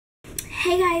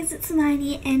Hey guys, it's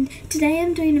Hermione, and today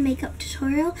I'm doing a makeup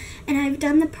tutorial, and I've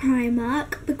done the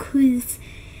Primark because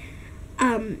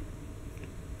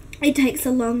it takes a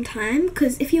long time,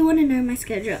 because if you want to know my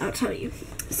schedule, I'll tell you.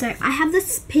 So I have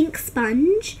this pink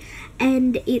sponge,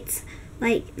 and it's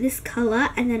like this color,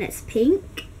 and then it's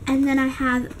pink, and then I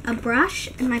have a brush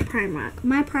and my Primark.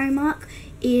 My Primark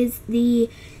is the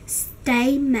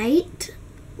Stay Mate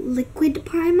liquid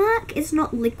Primark. It's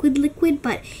not liquid,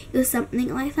 but it was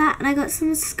something like that, and I got some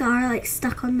mascara like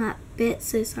stuck on that bit,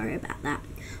 so sorry about that,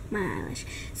 my eyelash.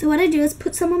 So what I do is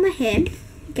put some on my hair,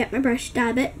 get my brush,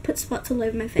 dab it, put spots all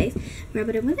over my face, rub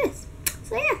it in with this.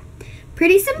 So yeah,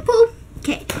 pretty simple.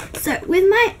 Okay, so with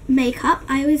my makeup,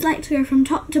 I always like to go from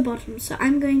top to bottom, so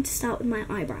I'm going to start with my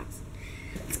eyebrows.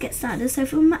 Let's get started. So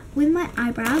with my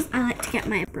eyebrows, I like to get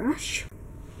my brush,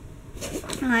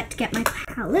 I like to get my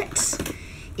palette.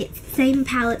 It's the same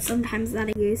palette sometimes that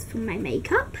I use for my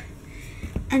makeup.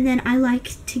 And then I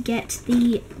like to get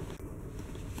the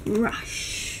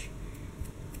brush.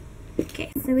 Okay,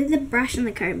 so with the brush and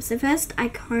the comb. So first I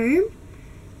comb,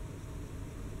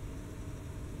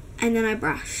 and then I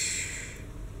brush.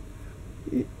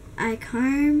 I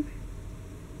comb,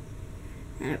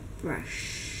 and I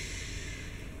brush.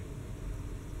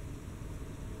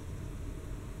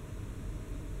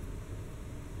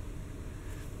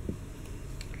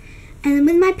 And then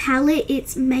with my palette,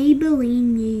 it's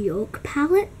Maybelline New York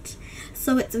palette.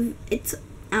 So it's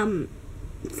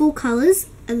full colors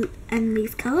and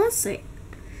these colors. So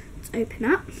let's open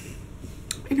up.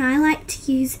 And I like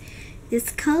to use this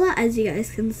color, as you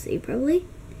guys can see probably.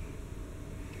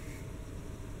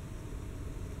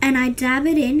 And I dab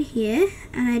it in here,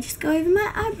 and I just go over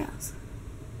my eyebrows.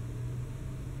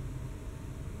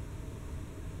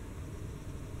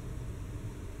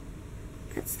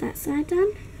 That's that side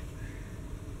done.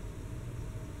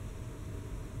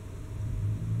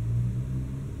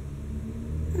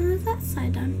 That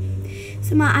side done.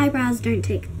 So my eyebrows don't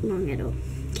take long at all.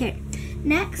 Okay,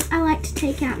 next I like to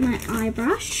take out my eye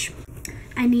brush.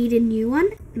 I need a new one,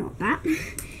 not that.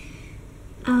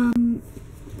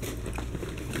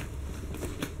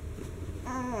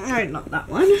 Not that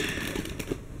one.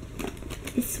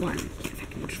 This one, if I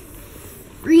can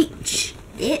reach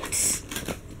it.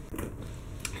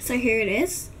 So here it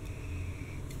is.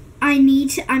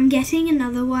 I'm getting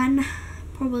another one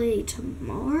probably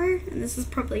tomorrow, and this is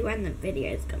probably when the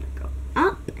video is gonna go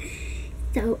up.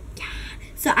 So yeah,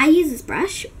 so I use this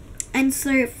brush, and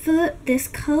so for this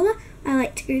color I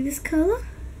like to go this color,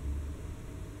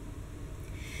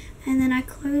 and then I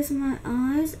close my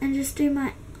eyes and just do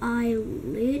my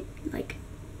eyelid like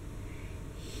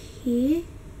here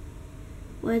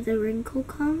where the wrinkle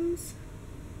comes.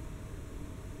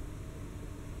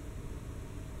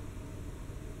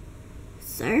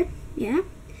 So yeah,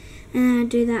 and then I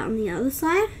do that on the other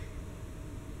side.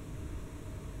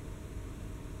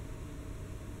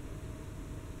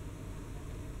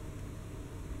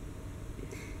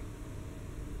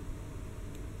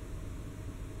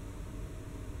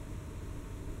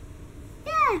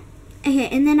 Yeah. Okay,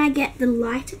 and then I get the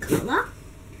lighter color.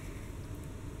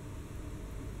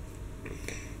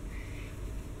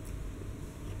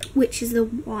 Which is the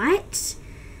white.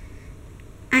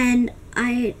 And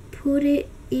I put it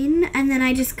in, and then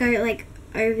I just go like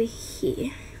over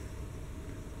here.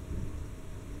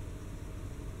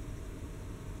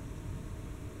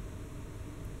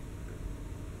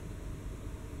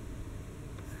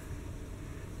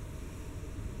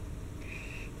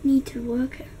 Need to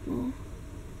work it more.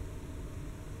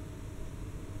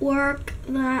 Work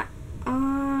that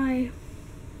eye.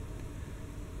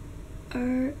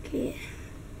 Okay.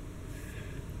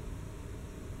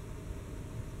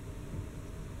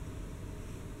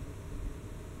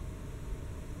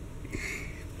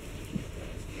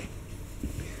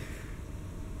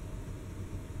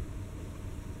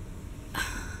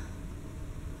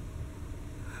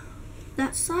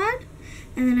 That side,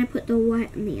 and then I put the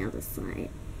white on the other side.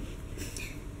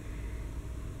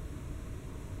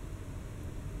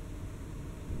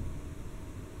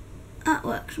 That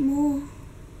works more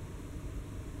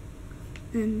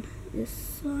than this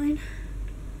side.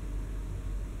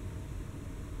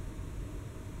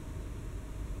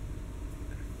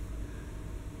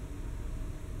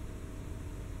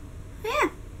 Yeah.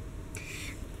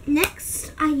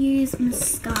 Next I use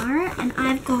mascara, and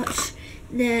I've got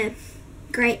the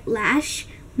Great Lash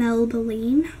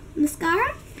Maybelline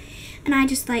mascara, and I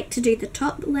just like to do the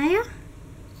top layer.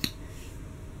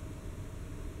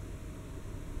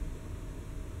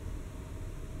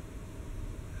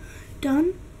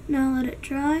 Done. Now let it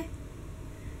dry.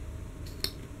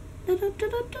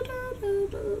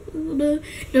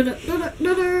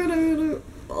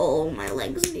 Oh, my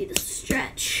legs need a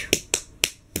stretch.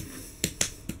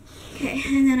 Okay,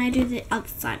 and then I do the other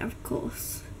side, of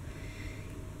course.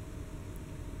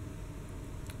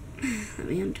 Let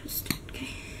me untwist it. Okay.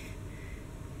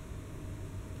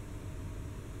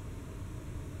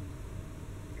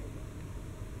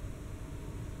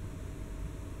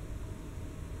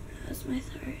 That's my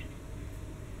throat.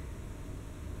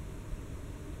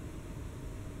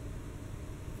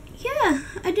 Yeah,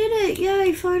 I did it.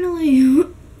 Yay, finally.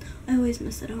 I always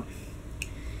mess it up.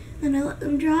 Then I let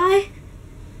them dry.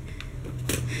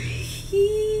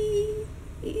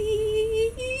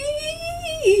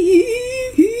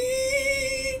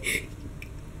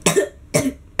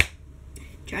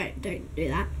 Don't do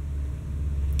that.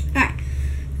 Alright,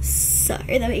 so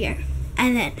there we go.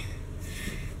 And then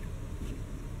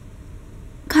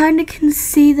kind of can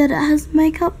see that it has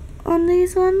makeup on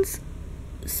these ones.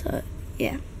 So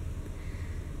yeah.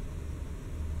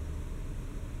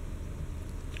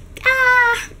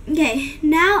 Okay,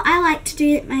 now I like to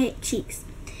do my cheeks.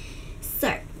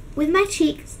 So with my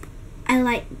cheeks, I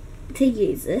like to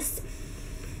use this.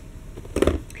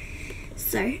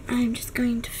 So I'm just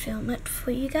going to film it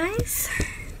for you guys.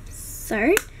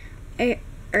 So I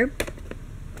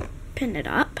open it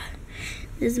up.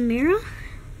 There's a mirror,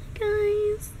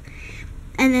 guys,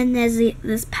 and then there's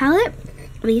this palette,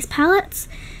 these palettes,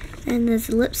 and there's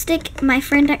a lipstick. My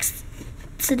friend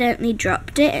accidentally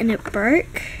dropped it and it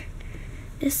broke.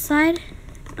 This side.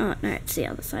 Oh no, it's the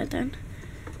other side then.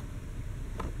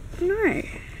 No.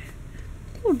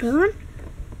 Hold on.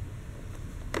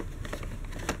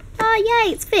 Oh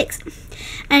yay, it's fixed.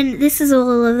 And this is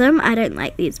all of them. I don't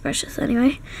like these brushes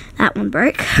anyway. That one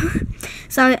broke.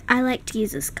 So I like to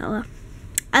use this colour.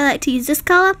 I like to use this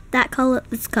colour, that colour,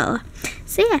 this colour.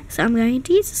 So yeah, so I'm going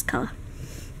to use this colour.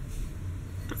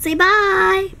 Say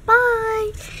bye.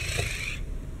 Bye.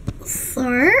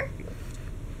 So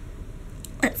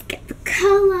let's get the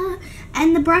colour.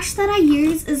 And the brush that I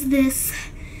use is this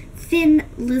Thin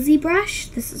Lizzy brush.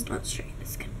 This is not straight.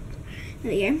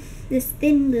 There we go. This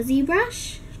Thin Lizzy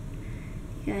brush.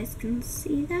 You guys can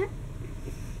see that.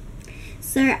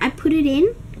 So I put it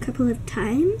in a couple of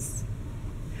times.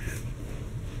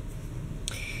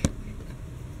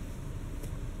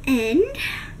 And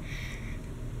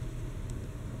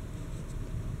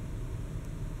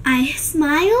I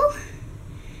smile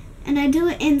and I do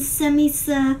it in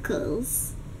semicircles.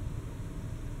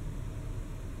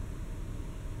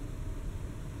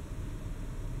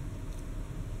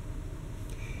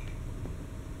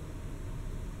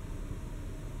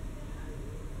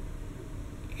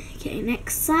 Okay,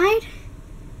 next side.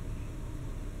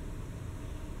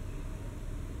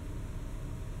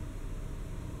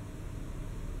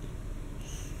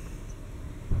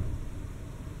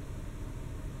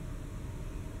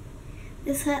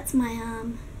 This hurts my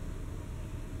arm.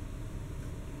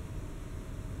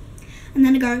 And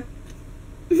then I go.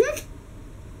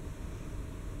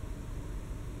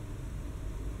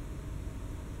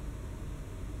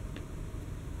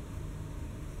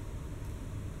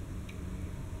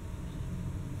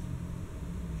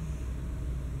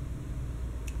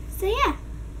 So yeah.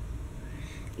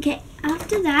 Okay,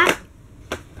 after that,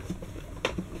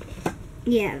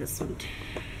 yeah, this one.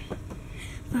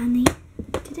 Finally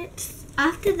did it.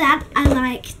 After that, I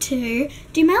like to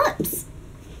do my lips.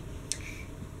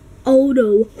 Oh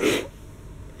no.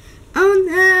 Oh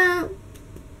no.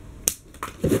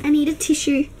 I need a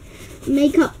tissue.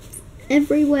 Makeup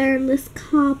everywhere on this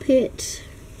carpet.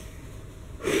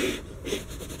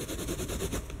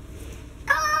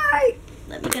 Oh,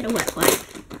 let me get a wet wipe.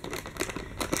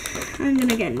 I'm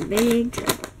gonna get in big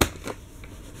trouble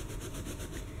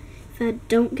if I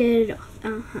don't get it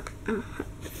off.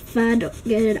 If I don't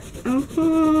get it off,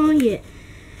 yeah.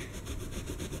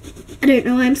 I don't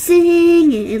know why I'm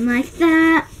singing like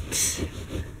that.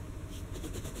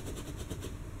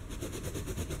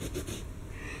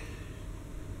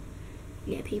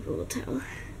 Yeah, people will tell.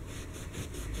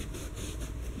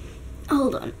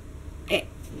 Hold on. Okay,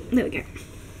 there we go.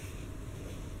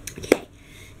 Okay,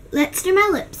 let's do my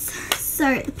lips.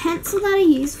 So the pencil that I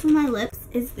use for my lips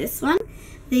is this one,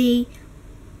 the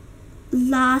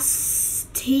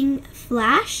Lasting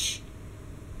Flash.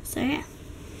 So yeah.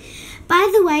 By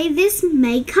the way, this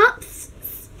makeup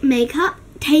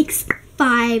takes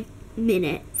 5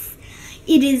 minutes.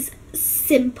 It is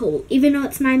simple, even though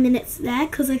it's 9 minutes there,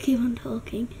 because I keep on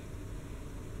talking.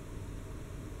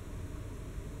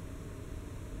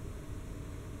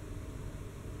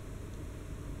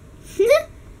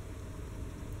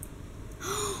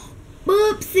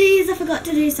 Whoopsies, I forgot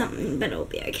to do something, but it'll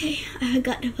be okay. I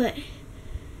forgot to put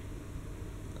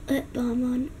lip balm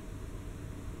on.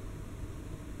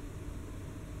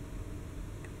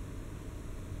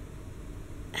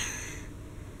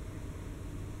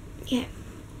 Yeah.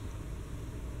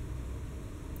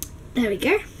 There we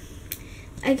go.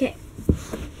 Okay.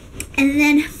 And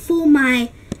then for my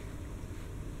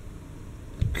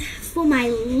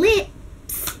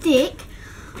lipstick,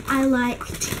 I like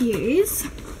to use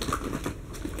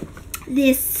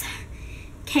this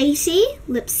Katie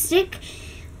lipstick.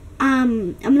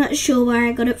 I'm not sure where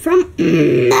I got it from.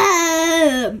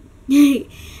 And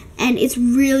it's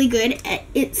really good.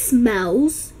 It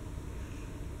smells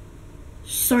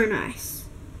so nice.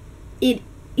 It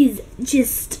is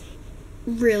just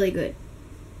really good.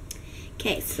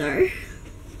 Okay, so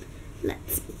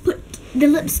let's put the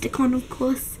lipstick on, of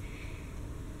course.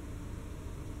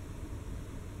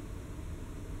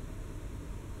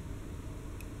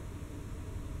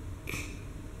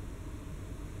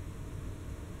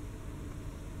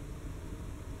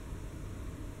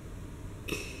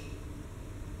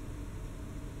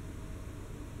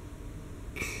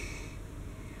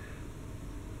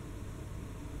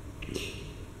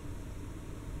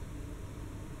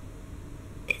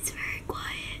 It's very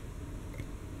quiet.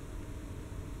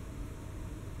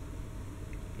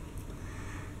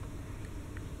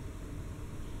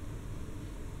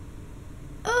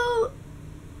 Oh.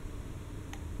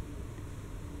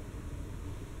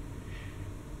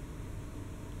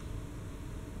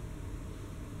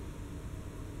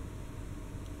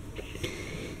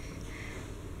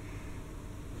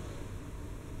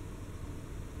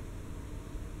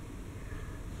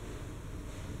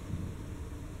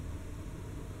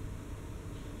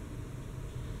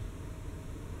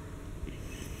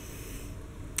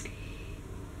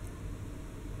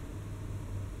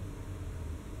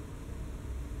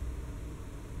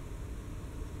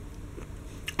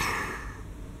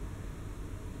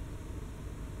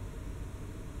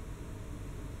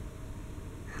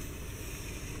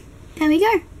 There we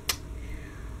go.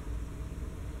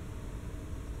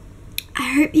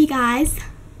 I hope you guys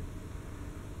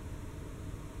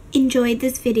enjoyed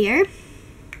this video.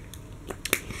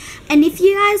 And if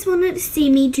you guys wanted to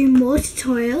see me do more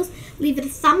tutorials, leave it a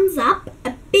thumbs up,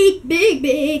 a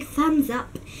big thumbs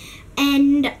up.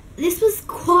 And this was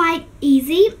quite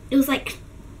easy. It was like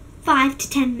 5 to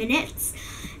 10 minutes.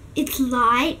 It's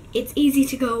light, it's easy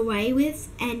to go away with,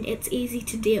 and it's easy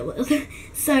to deal with.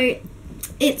 So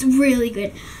it's really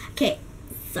good. Okay,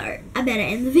 so I better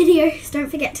end the video. Don't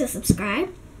forget to subscribe.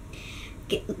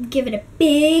 Give it a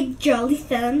big jolly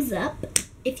thumbs up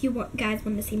if you guys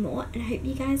want to see more. And I hope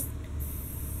you guys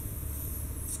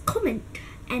comment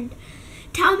and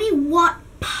tell me what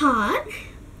part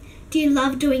do you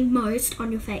love doing most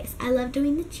on your face. I love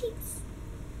doing the cheeks.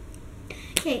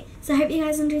 Okay, so I hope you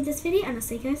guys enjoyed this video, and I'll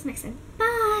see you guys next time.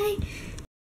 Bye!